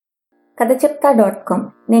కథచెప్తా.com.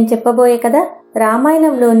 నేను చెప్పబోయే కథ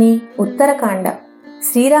రామాయణంలోని ఉత్తరకాండ.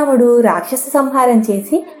 శ్రీరాముడు రాక్షస సంహారం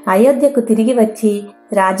చేసి అయోధ్యకు తిరిగి వచ్చి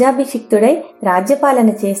రాజాభిషిక్తుడై రాజ్యపాలన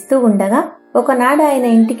చేస్తూ ఉండగా ఒకనాడు ఆయన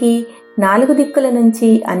ఇంటికి 4 దిక్కుల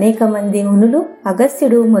నుంచి అనేక మంది మునులు,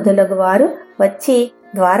 అగస్త్యుడు మొదలగు వారు వచ్చి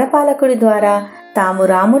ద్వారపాలకుడి ద్వారా తాము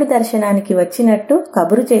రాముడి దర్శనానికి వచ్చినట్టు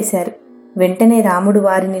కబురు చేశారు. వెంటనే రాముడు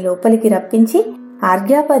వారిని లోపలికి రప్పించి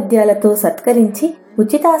ఆర్ఘ్యాపద్యాలతో సత్కరించి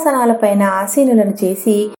ఉచితాసనాలపైన ఆసీనులను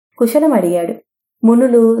చేసి కుశలం అడిగాడు.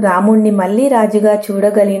 మునులు రాముణ్ణి మళ్లీ రాజుగా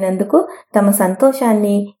చూడగలిగినందుకు తమ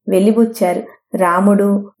సంతోషాన్ని వెలిబుచ్చారు. రాముడు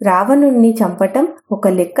రావణుణ్ణి చంపటం ఒక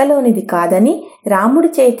లెక్కలోనిది కాదని, రాముడి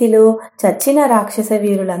చేతిలో చచ్చిన రాక్షస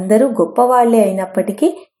వీరులందరూ గొప్పవాళ్లే అయినప్పటికీ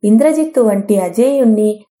ఇంద్రజిత్తు వంటి అజేయుణ్ణి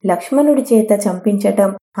లక్ష్మణుడి చేత చంపించటం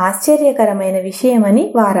ఆశ్చర్యకరమైన విషయమని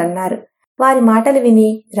వారన్నారు. వారి మాటలు విని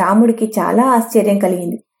రాముడికి చాలా ఆశ్చర్యం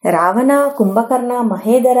కలిగింది. రావణ, కుంభకర్ణ,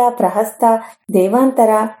 మహేధర, ప్రహస్త,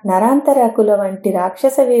 దేవాంతర, నరాంతరకుల వంటి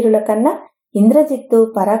రాక్షస వీరుల కన్నా ఇంద్రజిత్తు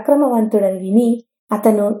పరాక్రమవంతుడని విని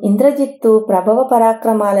అతను ఇంద్రజిత్తు ప్రభవ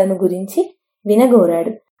పరాక్రమాలను గురించి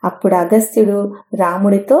వినగోరాడు. అప్పుడు అగస్త్యుడు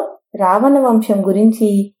రాముడితో రావణ వంశం గురించి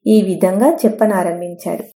ఈ విధంగా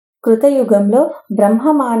చెప్పనారంభించాడు. కృతయుగంలో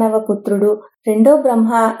బ్రహ్మ మానవ పుత్రుడు, రెండో బ్రహ్మ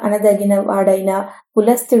అనదగిన వాడైన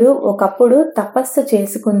పులస్త్యుడు ఒకప్పుడు తపస్సు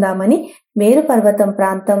చేసుకుందామని మేరు పర్వతం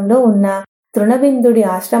ప్రాంతంలో ఉన్న తృణబిందుడి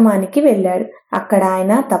ఆశ్రమానికి వెళ్ళాడు. అక్కడ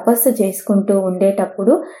ఆయన తపస్సు చేసుకుంటూ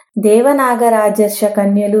ఉండేటప్పుడు దేవనాగరాజర్ష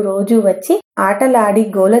కన్యలు రోజూ వచ్చి ఆటలాడి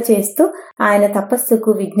గోల చేస్తూ ఆయన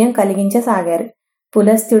తపస్సుకు విఘ్నం కలిగించసాగారు.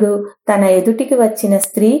 పులస్త్యుడు తన ఎదుటికి వచ్చిన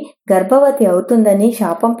స్త్రీ గర్భవతి అవుతుందని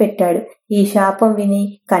శాపం పెట్టాడు. ఈ శాపం విని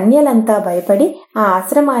కన్యలంతా భయపడి ఆ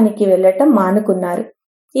ఆశ్రమానికి వెళ్లటం మానుకున్నారు.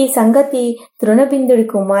 ఈ సంగతి తృణబిందుడి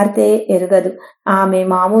కుమార్తె ఎరుగదు. ఆమె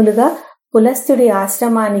మామూలుగా పులస్త్యుడి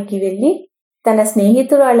ఆశ్రమానికి వెళ్లి తన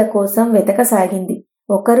స్నేహితురాళ్ల కోసం వెతకసాగింది.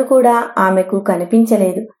 ఒకరు కూడా ఆమెకు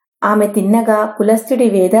కనిపించలేదు. ఆమె తిన్నగా పులస్త్యుడి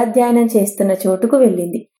వేదాధ్యయనం చేస్తున్న చోటుకు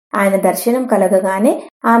వెళ్ళింది. ఆయన దర్శనం కలగగానే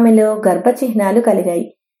ఆమెలో గర్భచిహ్నాలు కలిగాయి.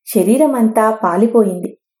 శరీరమంతా పాలిపోయింది.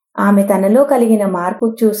 ఆమె తనలో కలిగిన మార్పు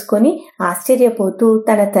చూసుకొని ఆశ్చర్యపోతూ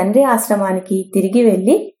తన తండ్రి ఆశ్రమానికి తిరిగి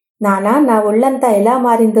వెళ్లి, నానా, నా ఒళ్లంతా ఎలా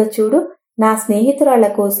మారిందో చూడు. నా స్నేహితురాళ్ల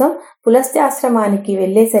కోసం పులస్త్యాశ్రమానికి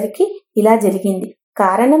వెళ్లేసరికి ఇలా జరిగింది.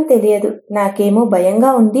 కారణం తెలియదు, నాకేమో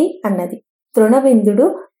భయంగా ఉంది అన్నది. తృణబిందుడు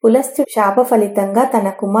పులస్త్యు శాప ఫలితంగా తన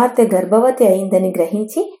కుమార్తె గర్భవతి అయిందని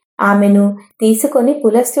గ్రహించి ఆమెను తీసుకొని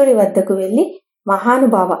పులస్త్యుడి వద్దకు వెళ్లి,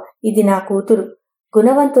 మహానుభావ, ఇది నా కూతురు,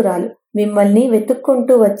 గుణవంతురాలు. మిమ్మల్ని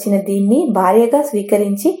వెతుక్కుంటూ వచ్చిన దీన్ని భార్యగా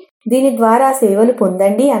స్వీకరించి దీని ద్వారా సేవలు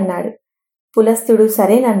పొందండి అన్నాడు. పులస్త్యుడు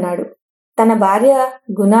సరేనన్నాడు. తన భార్య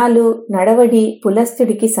గుణాలు, నడవడి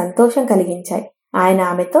పులస్త్యుడికి సంతోషం కలిగించాయి. ఆయన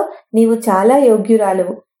ఆమెతో, నీవు చాలా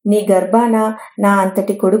యోగ్యురాలువు. నీ గర్భాన నా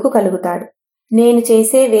అంతటి కొడుకు కలుగుతాడు. నేను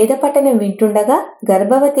చేసే వేదపఠనం వింటుండగా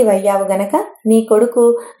గర్భవతి వయ్యావు గనక నీ కొడుకు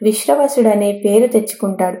విశ్రవసుడనే పేరు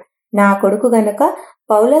తెచ్చుకుంటాడు. నా కొడుకు గనక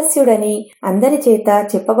పౌలస్యుడని అందరి చేత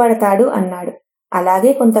చెప్పబడతాడు అన్నాడు.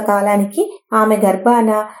 అలాగే కొంతకాలానికి ఆమె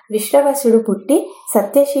గర్భాన విశ్రవసుడు పుట్టి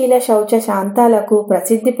సత్యశీల శౌచ శాంతాలకు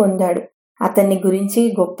ప్రసిద్ధి పొందాడు. అతన్ని గురించి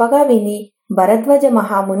గొప్పగా విని భరద్వాజ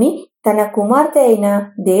మహాముని తన కుమార్తె అయిన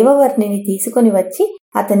దేవవర్ణిని తీసుకుని వచ్చి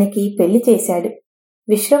అతనికి పెళ్లి చేశాడు.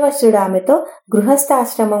 విశ్రవసుడు ఆమెతో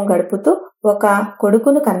గృహస్థాశ్రమం గడుపుతూ ఒక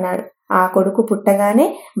కొడుకును కన్నాడు. ఆ కొడుకు పుట్టగానే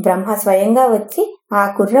బ్రహ్మ స్వయంగా వచ్చి ఆ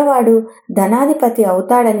కుర్రవాడు ధనాధిపతి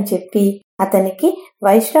అవుతాడని చెప్పి అతనికి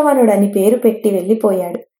వైశ్రవణుడని పేరు పెట్టి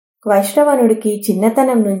వెళ్లిపోయాడు. వైశ్రవణుడికి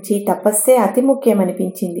చిన్నతనం నుంచి తపస్సే అతి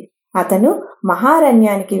ముఖ్యమనిపించింది. అతను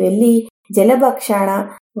మహారణ్యానికి వెళ్లి జలభక్షాణ,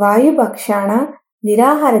 వాయుభక్షాణ,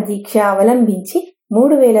 నిరాహార దీక్ష అవలంబించి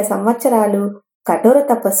 3000 సంవత్సరాలు కఠోర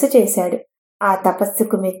తపస్సు చేశాడు. ఆ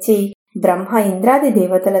తపస్సుకు మెచ్చి బ్రహ్మ ఇంద్రాది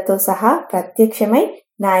దేవతలతో సహా ప్రత్యక్షమై,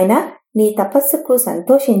 నాయనా, నీ తపస్సుకు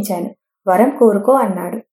సంతోషించాను, వరం కోరుకో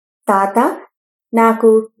అన్నాడు. తాత, నాకు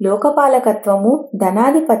లోకపాలకత్వము,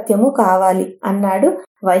 ధనాధిపత్యము కావాలి అన్నాడు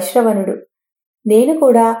వైశ్రవణుడు. నేను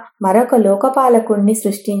కూడా మరొక లోకపాలకుణ్ణి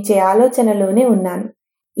సృష్టించే ఆలోచనలోనే ఉన్నాను.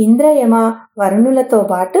 ఇంద్రయమ వరుణులతో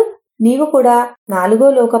పాటు నీవు కూడా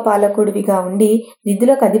 4వ లోకపాలకుడివిగా ఉండి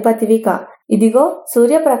నిధులకు అధిపతివి కా. ఇదిగో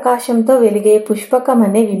సూర్యప్రకాశంతో వెలిగే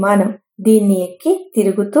పుష్పకమనే విమానం. దీన్ని ఎక్కి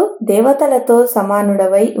తిరుగుతూ దేవతలతో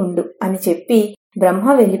సమానుడవై ఉండు అని చెప్పి బ్రహ్మ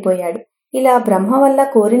వెళ్లిపోయాడు. ఇలా బ్రహ్మ వల్ల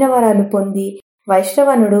కోరిన వరాలు పొంది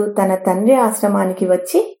వైశ్రవణుడు తన తండ్రి ఆశ్రమానికి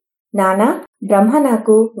వచ్చి, నానా, బ్రహ్మ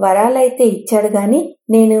నాకు వరాలైతే ఇచ్చాడు గాని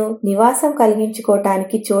నేను నివాసం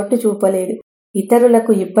కలిగించుకోటానికి చోటు చూపలేదు.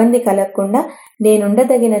 ఇతరులకు ఇబ్బంది కలగకుండా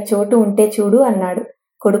నేనుండదగిన చోటు ఉంటే చూడు అన్నాడు.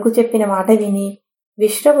 కొడుకు చెప్పిన మాట విని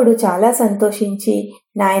విశ్రవుడు చాలా సంతోషించి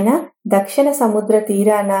నాయనా, దక్షిణ సముద్ర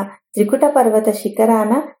తీరాన త్రికుట పర్వత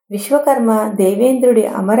శిఖరాన విశ్వకర్మ దేవేంద్రుడి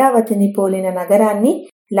అమరావతిని పోలిన నగరాన్ని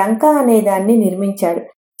లంక అనేదాన్ని నిర్మించాడు.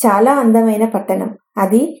 చాలా అందమైన పట్టణం.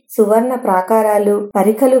 అది సువర్ణ ప్రాకారాలు,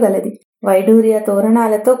 పరిఖలు గలది. వైడూర్య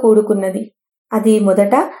తోరణాలతో కూడుకున్నది. అది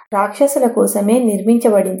మొదట రాక్షసుల కోసమే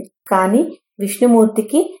నిర్మించబడింది. కాని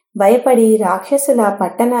విష్ణుమూర్తికి భయపడి రాక్షసుల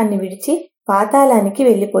పట్టణాన్ని విడిచి పాతాళానికి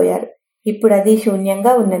వెళ్లిపోయారు. ఇప్పుడది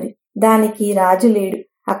శూన్యంగా ఉన్నది. దానికి రాజు లేడు.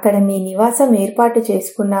 అక్కడ నీ నివాసం ఏర్పాటు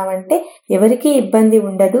చేసుకున్నావంటే ఎవరికీ ఇబ్బంది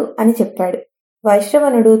ఉండదు అని చెప్పాడు.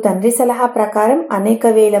 వైశ్రవణుడు తండ్రి సలహా ప్రకారం అనేక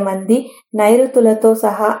వేల మంది నైరుతులతో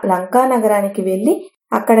సహా లంకా నగరానికి వెళ్లి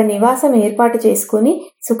అక్కడ నివాసం ఏర్పాటు చేసుకుని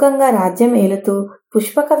సుఖంగా రాజ్యం ఏలుతూ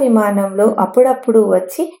పుష్పక విమానంలో అప్పుడప్పుడు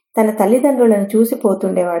వచ్చి తన తల్లిదండ్రులను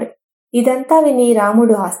చూసిపోతుండేవాడు. ఇదంతా విని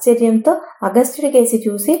రాముడు ఆశ్చర్యంతో అగస్త్యుడికేసి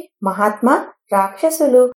చూసి, మహాత్మా,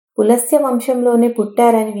 రాక్షసులు పులస్త్య వంశంలోనే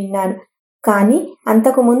పుట్టారని విన్నాను. కాని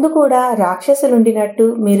అంతకు ముందు కూడా రాక్షసులుండినట్టు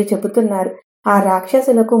మీరు చెబుతున్నారు. ఆ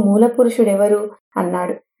రాక్షసులకు మూలపురుషుడెవరు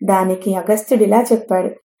అన్నాడు. దానికి అగస్త్యుడిలా చెప్పాడు.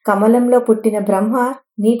 కమలంలో పుట్టిన బ్రహ్మ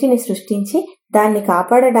నీటిని సృష్టించి దాన్ని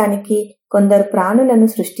కాపాడడానికి కొందరు ప్రాణులను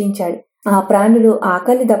సృష్టించాడు. ఆ ప్రాణులు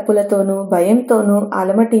ఆకలి దప్పులతోనూ భయంతోనూ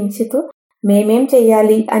అలమటించుతూ మేమేం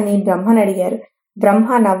చెయ్యాలి అని బ్రహ్మనడిగారు.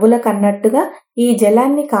 బ్రహ్మ నవ్వులకన్నట్టుగా ఈ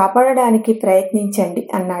జలాన్ని కాపాడడానికి ప్రయత్నించండి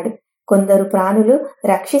అన్నాడు. కొందరు ప్రాణులు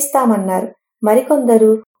రక్షిస్తామన్నారు, మరికొందరు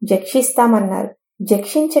జక్షిస్తామన్నారు.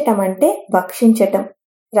 జక్షించటం అంటే భక్షించటం.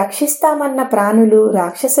 రక్షిస్తామన్న ప్రాణులు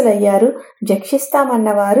రాక్షసులయ్యారు,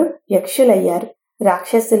 జక్షిస్తామన్నవారు యక్షులయ్యారు.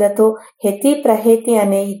 రాక్షసులతో హెతి, ప్రహేతి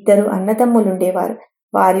అనే ఇద్దరు అన్నదమ్ములుండేవారు.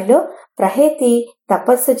 వారిలో ప్రహేతి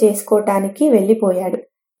తపస్సు చేసుకోటానికి వెళ్లిపోయాడు.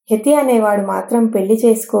 హెతి అనేవాడు మాత్రం పెళ్లి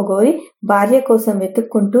చేసుకోగోరి భార్య కోసం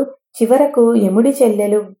వెతుక్కుంటూ చివరకు యముడి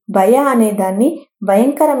చెల్లెలు భయ అనేదాన్ని,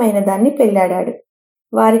 భయంకరమైన దాన్ని పెళ్లాడాడు.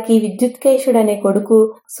 వారికి విద్యుత్కేశుడనే కొడుకు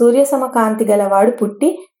సూర్యసమకాంతి గలవాడు పుట్టి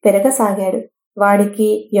పెరగసాగాడు. వాడికి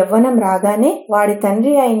యవ్వనం రాగానే వాడి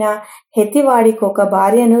తండ్రి అయిన హెతి వాడికొక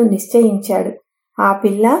భార్యను నిశ్చయించాడు. ఆ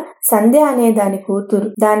పిల్ల సంధ్య అనే దాని కూతురు.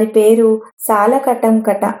 దాని పేరు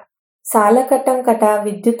సాలకటంకట. సాలకటంకట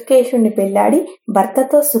విద్యుత్కేశుణ్ణి పెళ్లాడి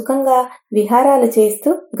భర్తతో సుఖంగా విహారాలు చేస్తూ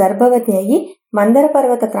గర్భవతి అయి మందర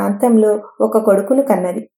పర్వత ప్రాంతంలో ఒక కొడుకును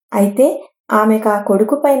కన్నది. అయితే ఆమెకు ఆ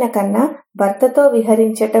కొడుకు పైన కన్నా భర్తతో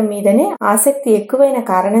విహరించటం మీదనే ఆసక్తి ఎక్కువైన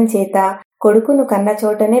కారణం చేత కొడుకును కన్న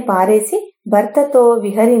చోటనే పారేసి భర్తతో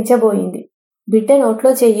విహరించబోయింది. బిడ్డ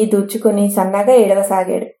నోట్లో చెయ్యి దూర్చుకుని సన్నగా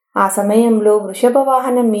ఏడవసాగాడు. ఆ సమయంలో వృషభ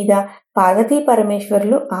వాహనం మీద పార్వతీ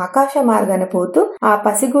పరమేశ్వరులు ఆకాశ మార్గాన పోతూ ఆ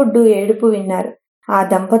పసిగుడ్డు ఏడుపు విన్నారు. ఆ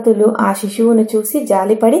దంపతులు ఆ శిశువును చూసి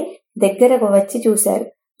జాలిపడి దగ్గరకు వచ్చి చూశారు.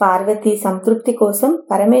 పార్వతీ సంతృప్తి కోసం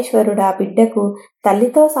పరమేశ్వరుడు ఆ బిడ్డకు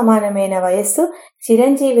తల్లితో సమానమైన వయస్సు,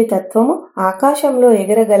 చిరంజీవి తత్వము, ఆకాశంలో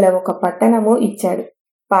ఎగరగల ఒక పట్టణము ఇచ్చాడు.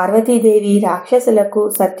 పార్వతీదేవి రాక్షసులకు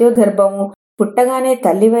సత్యోగర్భము, పుట్టగానే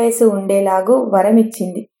తల్లి వయసు ఉండేలాగూ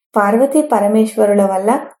వరమిచ్చింది. పార్వతీ పరమేశ్వరుల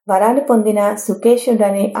వల్ల వరాలు పొందిన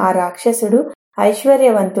సుకేశుడనే ఆ రాక్షసుడు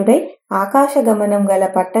ఐశ్వర్యవంతుడై ఆకాశగమనం గల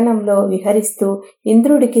పట్టణంలో విహరిస్తూ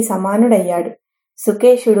ఇంద్రుడికి సమానుడయ్యాడు.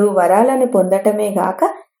 సుకేశుడు వరాలను పొందటమే గాక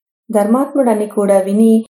ధర్మాత్ముడని కూడా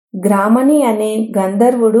విని గ్రామణి అనే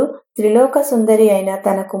గంధర్వుడు త్రిలోక సుందరి అయిన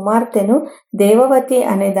తన కుమార్తెను దేవవతి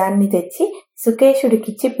అనే దాన్ని తెచ్చి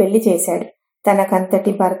సుకేశుడికిచ్చి పెళ్లి చేశాడు.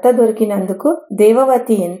 తనకంతటి భర్త దొరికినందుకు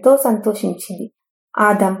దేవవతి ఎంతో సంతోషించింది. ఆ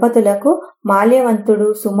దంపతులకు మాల్యవంతుడు,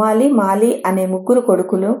 సుమాలి, మాలి అనే ముగ్గురు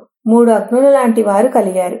కొడుకులు, 3 అగ్నుల లాంటి వారు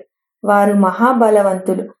కలిగారు. వారు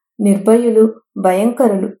మహాబలవంతులు, నిర్భయులు,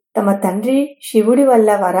 భయంకరులు. తమ తండ్రి శివుడి వల్ల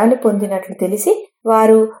వరాలు పొందినట్లు తెలిసి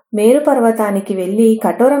వారు మేరు పర్వతానికి వెళ్లి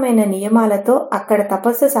కఠోరమైన నియమాలతో అక్కడ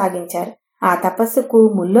తపస్సు సాగించారు. ఆ తపస్సుకు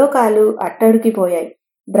ముల్లోకాలు అట్టడుకిపోయాయి.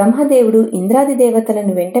 బ్రహ్మదేవుడు ఇంద్రాది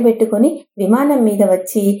దేవతలను వెంటబెట్టుకుని విమానం మీద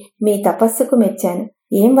వచ్చి, మీ తపస్సుకు మెచ్చాను,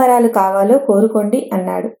 ఏం వరాలు కావాలో కోరుకోండి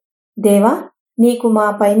అన్నాడు. దేవా, నీకు మా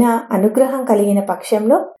పైన అనుగ్రహం కలిగిన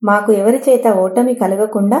పక్షంలో మాకు ఎవరి చేత ఓటమి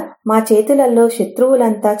కలగకుండా మా చేతులలో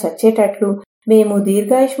శత్రువులంతా చచ్చేటట్లు మేము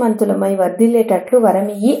దీర్ఘాయుష్మంతులమై వర్ధిల్లేటట్లు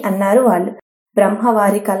వరమియ్యి అన్నారు వాళ్ళు. బ్రహ్మ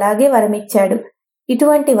వారికలాగే వరమిచ్చాడు.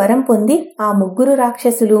 ఇటువంటి వరం పొంది ఆ ముగ్గురు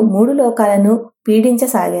రాక్షసులు 3 లోకాలను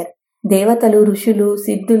పీడించసాగారు. దేవతలు, ఋషులు,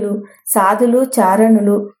 సిద్ధులు, సాధులు,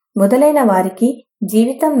 చారణులు మొదలైన వారికి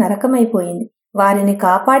జీవితం నరకమైపోయింది. వారిని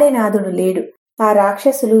కాపాడే నాథుడు లేడు. ఆ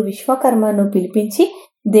రాక్షసులు విశ్వకర్మను పిలిపించి,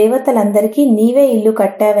 దేవతలందరికీ నీవే ఇల్లు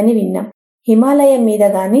కట్టావని విన్నాం. హిమాలయం మీద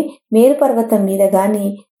గాని, మేరుపర్వతం మీద గాని,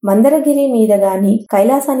 మందరగిరి మీద గాని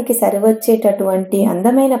కైలాసానికి సరివచ్చేటటువంటి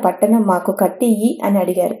అందమైన పట్టణం మాకు కట్టియ్యి అని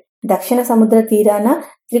అడిగారు. దక్షిణ సముద్ర తీరాన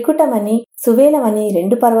త్రికుటమని, సువేలమని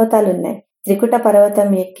 2 పర్వతాలున్నాయి. త్రికుట పర్వతం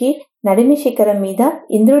ఎక్కి నడిమి శిఖరం మీద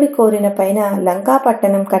ఇంద్రుడి కోరిన పైన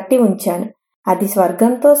లంకాపట్టణం కట్టి ఉంచాను. అది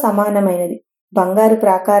స్వర్గంతో సమానమైనది. బంగారు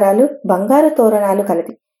ప్రాకారాలు, బంగారు తోరణాలు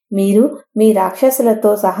కలది. మీరు మీ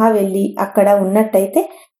రాక్షసులతో సహా వెళ్ళి అక్కడ ఉన్నట్టయితే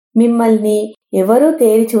మిమ్మల్ని ఎవరూ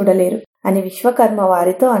తేరి చూడలేరు అని విశ్వకర్మ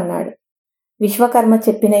వారితో అన్నాడు. విశ్వకర్మ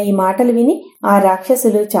చెప్పిన ఈ మాటలు విని ఆ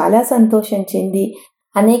రాక్షసులు చాలా సంతోషం చెంది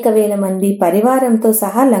అనేక వేల మంది పరివారంతో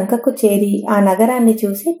సహా లంకకు చేరి ఆ నగరాన్ని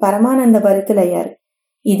చూసి పరమానంద భరితులయ్యారు.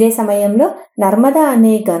 ఇదే సమయంలో నర్మదా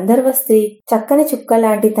అనే గంధర్వ స్త్రీ చక్కని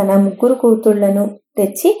చుక్కలాంటి తన 3 కూతుళ్లను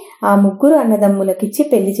తెచ్చి ఆ 3 అన్నదమ్ములకిచ్చి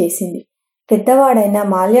పెళ్లి చేసింది. పెద్దవాడైన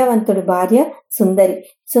మాల్యవంతుడి భార్య సుందరి.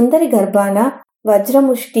 సుందరి గర్భాన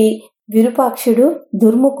వజ్రముష్టి, విరూపాక్షుడు,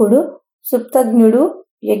 దుర్ముఖుడు, సుప్తజ్ఞుడు,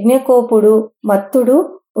 యజ్ఞకోపుడు, మత్తుడు,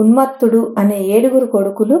 ఉన్మత్తుడు అనే 7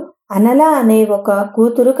 కొడుకులు, అనల అనే ఒక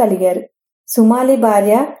కూతురు కలిగారు. సుమాలి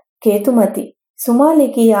భార్య కేతుమతి.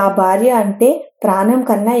 సుమాలికి ఆ భార్య అంటే ప్రాణం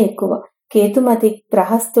కన్నా ఎక్కువ. కేతుమతి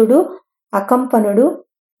ప్రహస్తుడు, అకంపనుడు,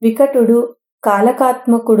 వికటుడు,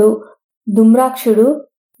 కాలకాత్మకుడు, దుమ్రాక్షుడు,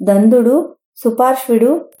 దందుడు,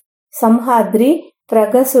 సుపార్శ్వుడు, సంహాద్రి,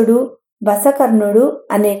 ప్రగసుడు, బసకర్ణుడు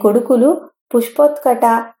అనే కొడుకులు, పుష్పోత్కట,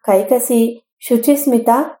 కైకసి, శుచిస్మిత,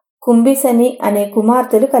 కుంభిసని అనే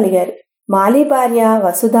కుమార్తెలు కలిగారు. మాలి భార్య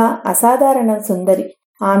వసుధ అసాధారణ సుందరి.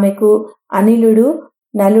 ఆమెకు అనిలుడు,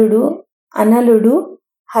 నలుడు, అనలుడు,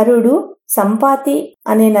 హరుడు, సంపాతి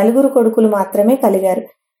అనే 4 కొడుకులు మాత్రమే కలిగారు.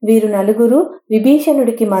 వీరు 4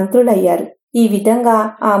 విభీషణుడికి మంత్రులయ్యారు. ఈ విధంగా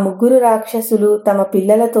ఆ 3 రాక్షసులు తమ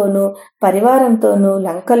పిల్లలతోనూ పరివారంతోనూ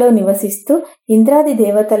లంకలో నివసిస్తూ ఇంద్రాది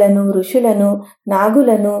దేవతలను, ఋషులను,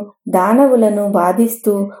 నాగులను, దానవులను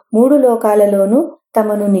బాధిస్తూ 3 లోకాలలోనూ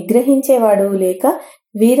తమను నిగ్రహించేవాడు లేక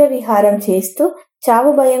వీరవిహారం చేస్తూ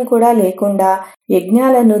చావు భయం కూడా లేకుండా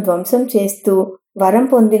యజ్ఞాలను ధ్వంసం చేస్తూ వరం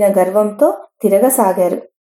పొందిన గర్వంతో తిరగసాగారు.